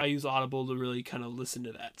 So I use Audible to really kind of listen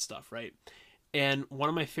to that stuff, right? And one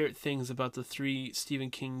of my favorite things about the 3 Stephen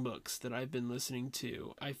King books that I've been listening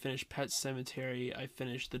to, I finished Pet Sematary, I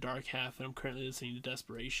finished The Dark Half, and I'm currently listening to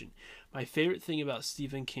Desperation. My favorite thing about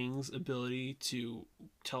Stephen King's ability to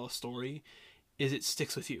tell a story is it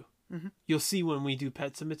sticks with you. Mm-hmm. You'll see when we do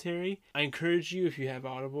Pet Sematary. I encourage you, if you have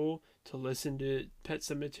Audible, to listen to Pet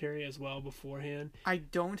Sematary as well beforehand. I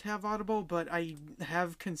don't have Audible, but I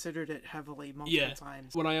have considered it heavily multiple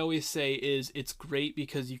times. What I always say is it's great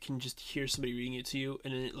because you can just hear somebody reading it to you,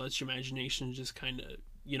 and it lets your imagination just kind of,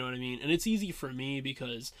 you know what I mean? And it's easy for me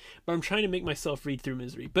but I'm trying to make myself read through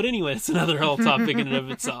misery. But anyway, it's another whole topic in and of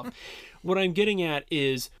itself. What I'm getting at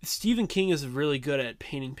is Stephen King is really good at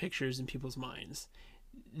painting pictures in people's minds.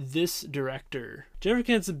 This director, Jennifer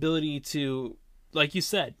Kent's ability to, like you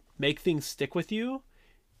said, make things stick with you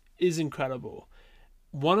is incredible.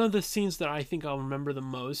 One of the scenes that I think I'll remember the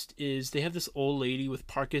most is they have this old lady with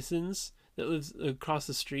Parkinson's that lives across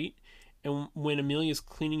the street, and when Amelia's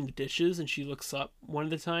cleaning the dishes and she looks up one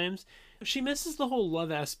of the times, she misses the whole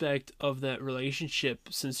love aspect of that relationship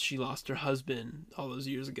since she lost her husband all those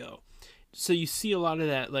years ago. So you see a lot of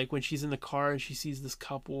that, like when she's in the car and she sees this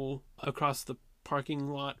couple across the parking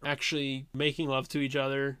lot actually making love to each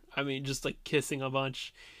other. I mean, just like kissing a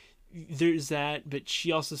bunch. There's that, but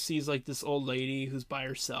she also sees like this old lady who's by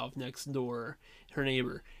herself next door, her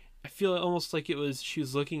neighbor. I feel almost like she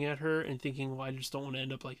was looking at her and thinking, well, I just don't want to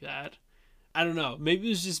end up like that. I don't know. Maybe it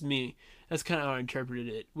was just me. That's kind of how I interpreted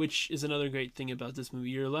it, which is another great thing about this movie.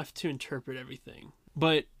 You're left to interpret everything.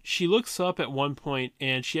 But she looks up at one point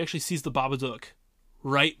and she actually sees the Babadook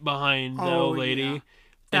right behind the old lady. Yeah.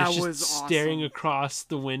 And That she's was just awesome. staring across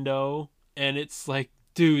the window, and it's like,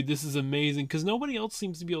 dude, this is amazing, because nobody else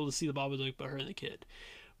seems to be able to see the Babadook but her and the kid.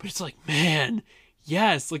 But it's like, man,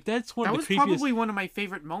 yes, like that's one of the creepiest. That was probably one of my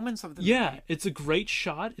favorite moments of the movie. Yeah, it's a great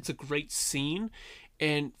shot, it's a great scene,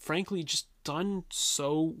 and frankly, just done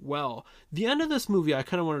so well. The end of this movie, I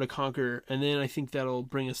kind of wanted to conquer, and then I think that'll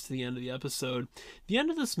bring us to the end of the episode. The end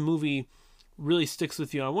of this movie really sticks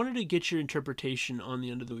with you. I wanted to get your interpretation on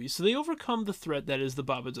the end of the movie. So they overcome the threat that is the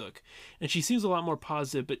Babadook, and she seems a lot more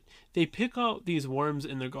positive, but they pick out these worms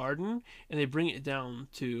in their garden and they bring it down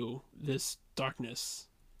to this darkness.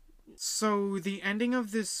 So the ending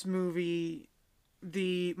of this movie,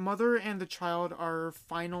 the mother and the child are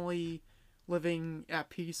finally living at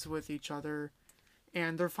peace with each other,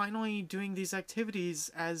 and they're finally doing these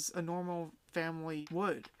activities as a normal family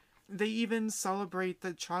would. They even celebrate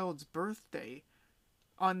the child's birthday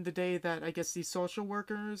on the day that I guess these social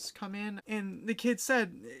workers come in. And the kid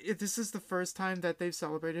said this is the first time that they've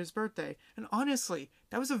celebrated his birthday. And honestly,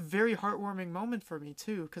 that was a very heartwarming moment for me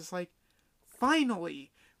too. Because like,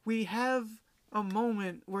 finally, we have a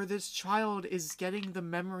moment where this child is getting the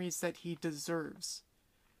memories that he deserves.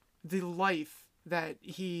 The life that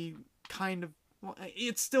he kind of... Well,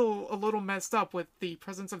 it's still a little messed up with the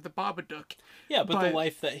presence of the Babadook. Yeah, but the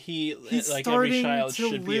life that he like every child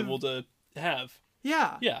should be able to have.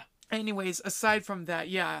 Yeah. Yeah. Anyways, aside from that,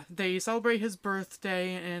 yeah, they celebrate his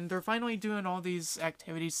birthday, and they're finally doing all these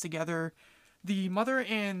activities together. The mother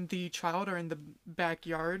and the child are in the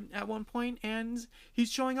backyard at one point, and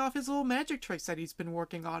he's showing off his little magic tricks that he's been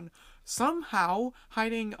working on. Somehow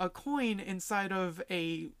hiding a coin inside of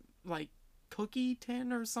a, like, cookie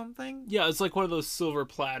tin or something. Yeah, it's like one of those silver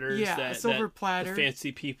platters. Yeah, that, a silver that platter. The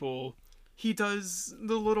fancy people. He does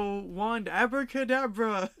the little wand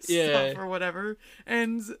abracadabra Yeah. stuff or whatever,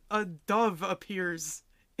 and a dove appears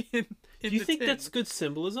in Do you the think tin. that's good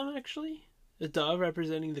symbolism, actually? The dove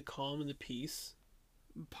representing the calm and the peace?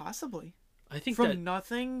 Possibly. I think From that...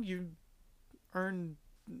 nothing, you earn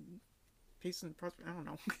peace and prosperity. I don't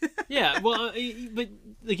know. Yeah, well, but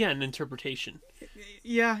again, interpretation.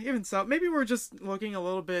 Yeah, even so. Maybe we're just looking a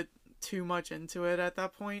little bit too much into it at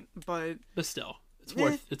that point, but still,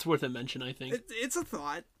 it's worth a mention, I think. it's a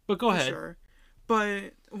thought. But go ahead. Sure.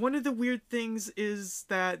 But one of the weird things is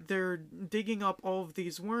that they're digging up all of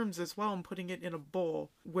these worms as well and putting it in a bowl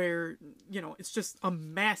where, you know, it's just a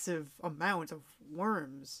massive amount of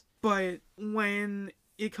worms. But when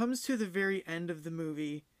it comes to the very end of the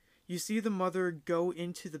movie, you see the mother go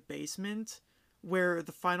into the basement where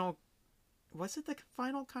the final... Was it the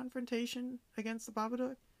final confrontation against the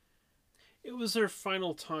Babadook? It was her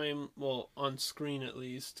final time, well, on screen at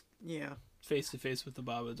least. Yeah. Face to face with the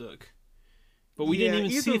Babadook. But we didn't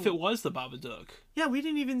even see either- if it was the Babadook. Yeah, we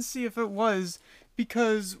didn't even see if it was,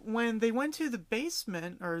 because when they went to the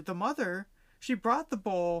basement, or the mother, she brought the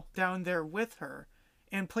bowl down there with her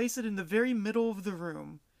and placed it in the very middle of the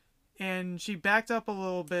room. And she backed up a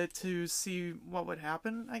little bit to see what would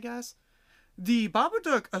happen, I guess. The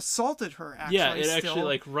Babadook assaulted her, actually. Yeah, it still, actually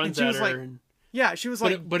like runs and she at was her. like, And, yeah, she was But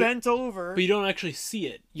like it- but bent over. but you don't actually see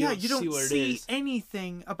it. You don't see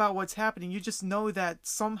anything about what's happening. You just know that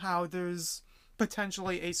somehow there's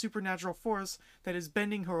potentially a supernatural force that is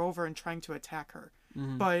bending her over and trying to attack her.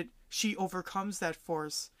 Mm-hmm. But she overcomes that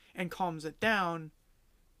force and calms it down,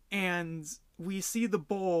 and we see the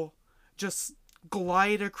bowl just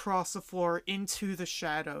glide across the floor into the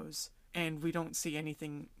shadows, and we don't see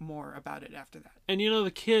anything more about it after that. And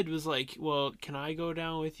the kid was like, well, can I go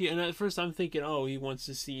down with you? And at first I'm thinking, oh, he wants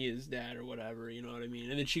to see his dad or whatever, you know what I mean?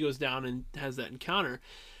 And then she goes down and has that encounter.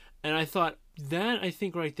 And I thought, that I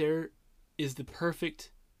think right there is the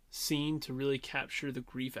perfect scene to really capture the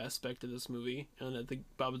grief aspect of this movie, and that the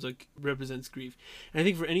Babadook represents grief. And I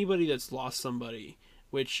think for anybody that's lost somebody,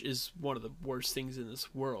 which is one of the worst things in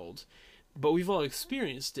this world, but we've all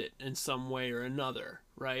experienced it in some way or another,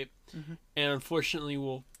 right? Mm-hmm. And unfortunately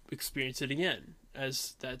we'll experience it again,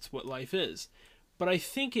 as that's what life is. But I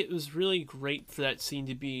think it was really great for that scene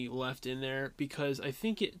to be left in there, because I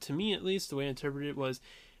think it, to me at least, the way I interpreted it was,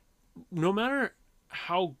 no matter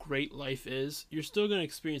how great life is, you're still going to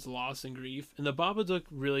experience loss and grief. And the Babadook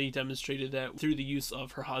really demonstrated that through the use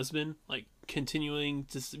of her husband, like continuing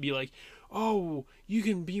to be like, oh, you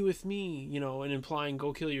can be with me, and implying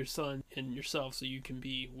go kill your son and yourself so you can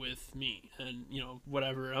be with me, and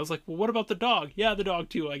whatever. I was like, well, what about the dog? Yeah, the dog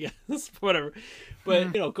too, I guess. Whatever.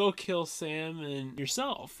 But go kill Sam and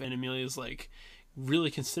yourself. And Amelia's like really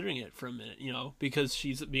considering it for a minute, because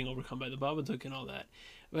she's being overcome by the Babadook and all that.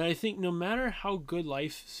 But I think no matter how good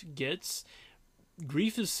life gets,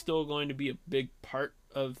 grief is still going to be a big part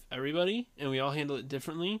of everybody, and we all handle it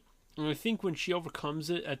differently. And I think when she overcomes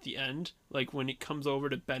it at the end, like when it comes over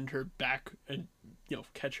to bend her back and,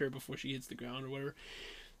 catch her before she hits the ground or whatever,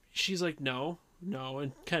 she's like, no,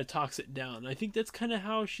 and kind of talks it down. I think that's kind of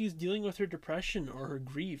how she's dealing with her depression or her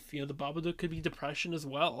grief. The Babadook could be depression as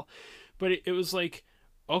well. But it was like,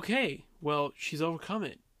 okay, well, she's overcome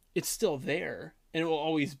it. It's still there, and it will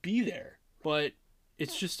always be there. But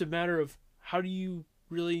it's just a matter of how do you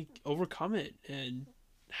really overcome it, and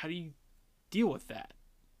how do you deal with that?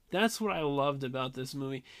 That's what I loved about this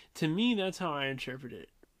movie. To me, that's how I interpret it.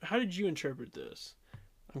 How did you interpret this?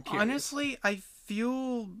 I'm curious. Honestly, I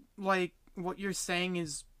feel like what you're saying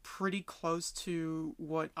is pretty close to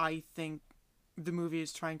what I think the movie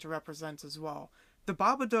is trying to represent as well. The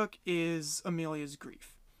Babadook is Amelia's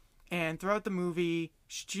grief. And throughout the movie,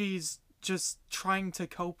 she's just trying to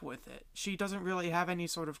cope with it. She doesn't really have any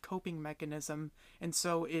sort of coping mechanism, and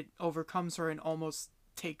so it overcomes her and almost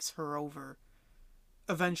takes her over,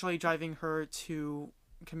 eventually driving her to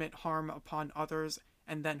commit harm upon others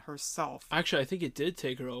and then herself. Actually, I think it did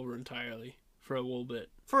take her over entirely for a little bit.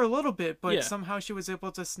 For a little bit, but Yeah. somehow she was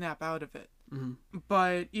able to snap out of it. Mm-hmm.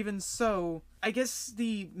 But even so, I guess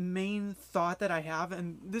the main thought that I have,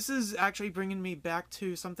 and this is actually bringing me back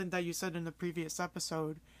to something that you said in the previous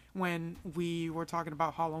episode when we were talking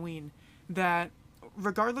about Halloween, that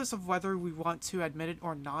regardless of whether we want to admit it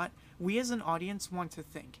or not, we as an audience want to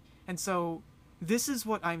think. And so this is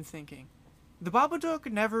what I'm thinking. The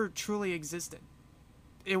Babadook never truly existed.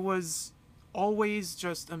 It was always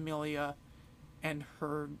just Amelia and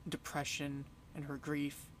her depression and her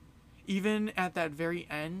grief. Even at that very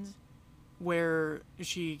end, where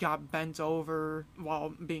she got bent over while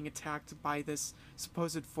being attacked by this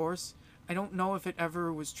supposed force, I don't know if it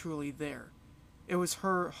ever was truly there. It was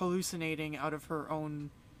her hallucinating out of her own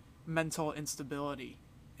mental instability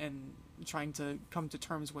and trying to come to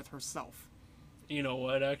terms with herself. You know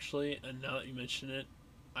what, actually, and now that you mention it,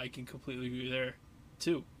 I can completely agree there,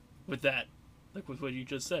 too, with that, like with what you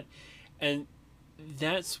just said. And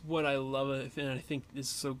that's what I love, and I think is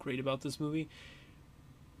so great about this movie.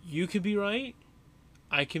 You could be right,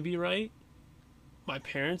 I can be right, my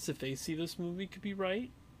parents, if they see this movie, could be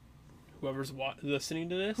right, whoever's listening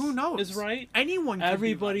to this Who knows? is right. Anyone could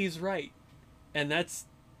Everybody's right. And that's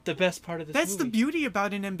the best part of this That's movie. the beauty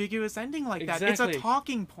about an ambiguous ending like that. It's Exactly. a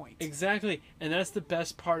talking point. Exactly. And that's the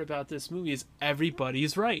best part about this movie is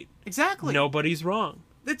everybody's right. Exactly. Nobody's wrong.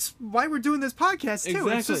 That's why we're doing this podcast, too.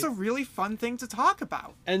 It's Exactly. just a really fun thing to talk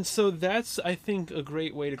about. And so that's, I think, a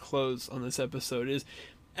great way to close on this episode is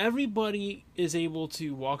everybody is able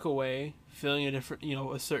to walk away feeling a different,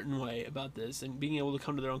 a certain way about this and being able to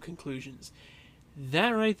come to their own conclusions. That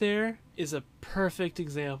right there is a perfect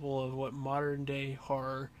example of what modern day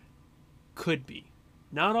horror could be.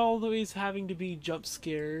 Not always having to be jump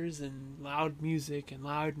scares and loud music and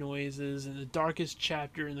loud noises and the darkest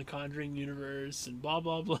chapter in the Conjuring universe and blah,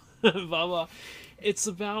 blah, blah, blah, blah. It's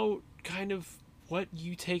about kind of what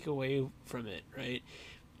you take away from it, right?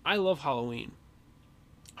 I love Halloween.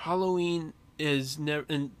 Halloween is never,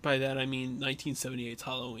 and by that I mean 1978's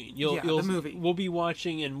Halloween. The movie. We'll be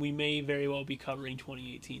watching, and we may very well be covering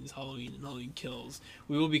 2018's Halloween and Halloween Kills.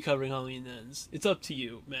 We will be covering Halloween Ends. It's up to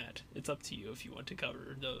you, Matt. It's up to you if you want to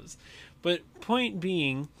cover those. But point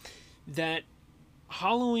being that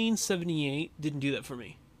Halloween 78 didn't do that for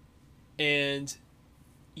me. And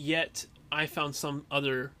yet I found some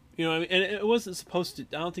other, you know, and it wasn't supposed to,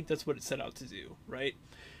 I don't think that's what it set out to do, right?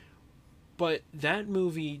 But that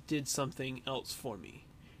movie did something else for me.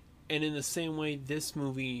 And in the same way, this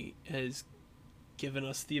movie has given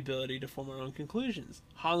us the ability to form our own conclusions.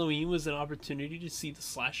 Halloween was an opportunity to see the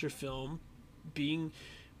slasher film being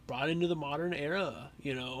brought into the modern era,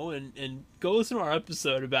 you know, and go listen to our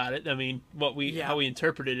episode about it. I mean, how we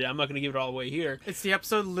interpreted it. I'm not going to give it all away here. It's the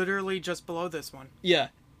episode literally just below this one. Yeah.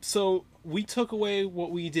 So we took away what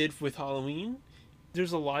we did with Halloween.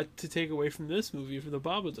 There's a lot to take away from this movie for the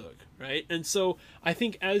Babadook, right? And so I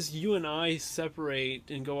think as you and I separate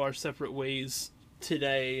and go our separate ways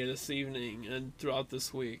today, this evening, and throughout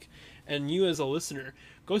this week, and you as a listener,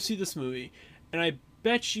 go see this movie, and I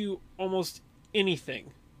bet you almost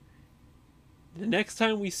anything, the next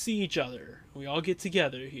time we see each other, we all get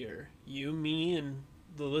together here, you, me, and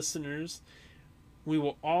the listeners, we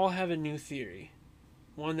will all have a new theory,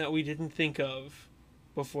 one that we didn't think of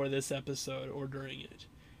before this episode or during it.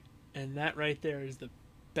 And that right there is the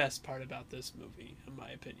best part about this movie, in my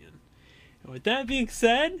opinion. And with that being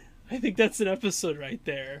said, I think that's an episode right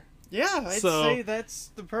there. Yeah, I'd say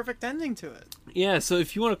that's the perfect ending to it. Yeah, so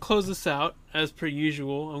if you want to close this out, as per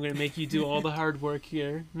usual, I'm going to make you do all the hard work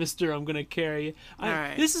here. Mister, I'm going to carry you.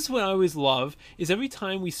 Alright. This is what I always love, is every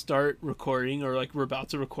time we start recording, or like we're about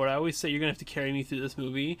to record, I always say, you're going to have to carry me through this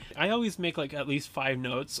movie. I always make like at least 5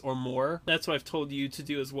 notes or more. That's what I've told you to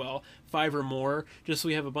do as well. 5 or more, just so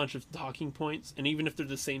we have a bunch of talking points. And even if they're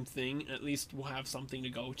the same thing, at least we'll have something to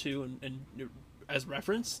go to and as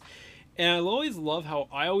reference. And I always love how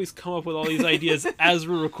I always come up with all these ideas as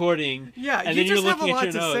we're recording. Yeah, and you then just you're have a looking lot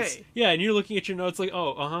at your to notes. say. Yeah, and you're looking at your notes like,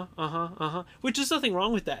 which is nothing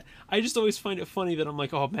wrong with that. I just always find it funny that I'm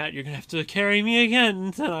like, oh, Matt, you're going to have to carry me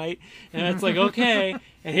again tonight. And it's like, okay,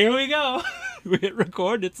 and here we go. We hit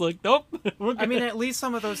record, it's like, nope. We're good. I mean, at least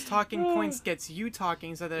some of those talking points gets you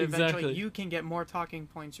talking so that eventually Exactly. you can get more talking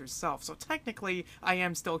points yourself. So technically, I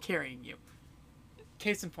am still carrying you.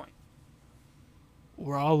 Case in point.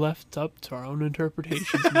 We're all left up to our own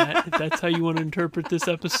interpretations, Matt. If that's how you want to interpret this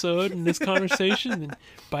episode and this conversation, then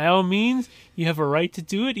by all means, you have a right to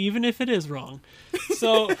do it, even if it is wrong.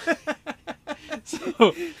 So that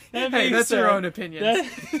Hey, that's your own opinion.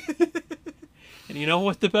 And you know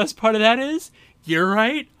what the best part of that is? You're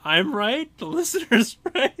right, I'm right, the listener's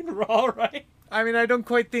right, we're all right. I mean, I don't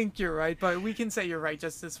quite think you're right, but we can say you're right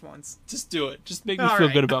just this once. Just do it. Just make me feel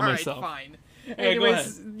good about myself. All right, fine. Hey, go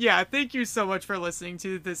Anyways, ahead. yeah, thank you so much for listening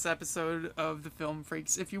to this episode of The Film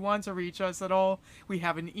Freaks. If you want to reach us at all, we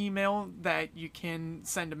have an email that you can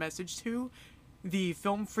send a message to,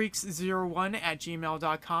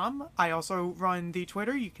 thefilmfreaks01@gmail.com. I also run the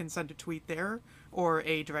Twitter. You can send a tweet there or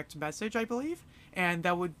a direct message, I believe. And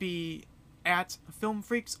that would be at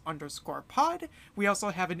filmfreaks_pod. We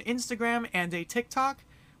also have an Instagram and a TikTok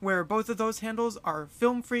where both of those handles are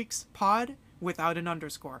filmfreakspod without an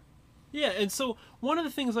underscore. Yeah, and so one of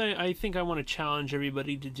the things I think I want to challenge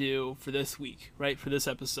everybody to do for this week, right, for this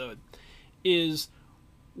episode, is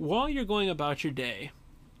while you're going about your day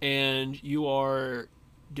and you are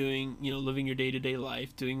doing, living your day-to-day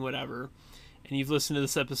life, doing whatever, and you've listened to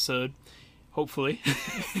this episode, hopefully,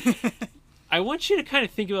 I want you to kind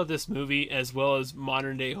of think about this movie as well as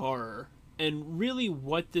modern-day horror and really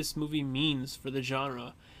what this movie means for the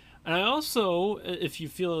genre. And I also, if you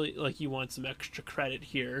feel like you want some extra credit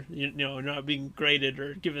here, not being graded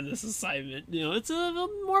or given this assignment, it's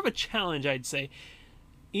more of a challenge, I'd say.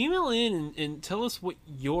 Email in and tell us what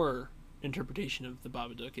your interpretation of the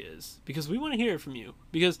Babadook is, because we want to hear it from you.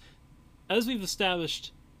 Because as we've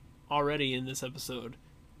established already in this episode,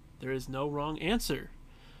 there is no wrong answer.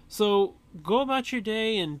 So go about your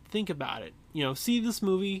day and think about it. See this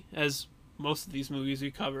movie as most of these movies we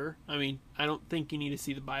cover. I mean, I don't think you need to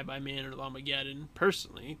see The Bye Bye Man or Llamageddon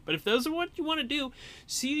personally, but if those are what you want to do,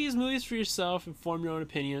 see these movies for yourself and form your own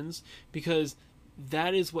opinions, because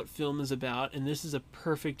that is what film is about, and this is a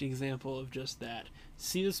perfect example of just that.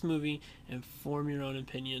 See this movie and form your own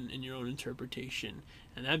opinion and your own interpretation.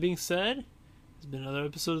 And that being said, It's been another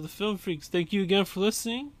episode of the Film Freaks. Thank you again for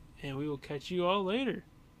listening, and we will catch you all later.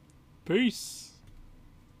 Peace.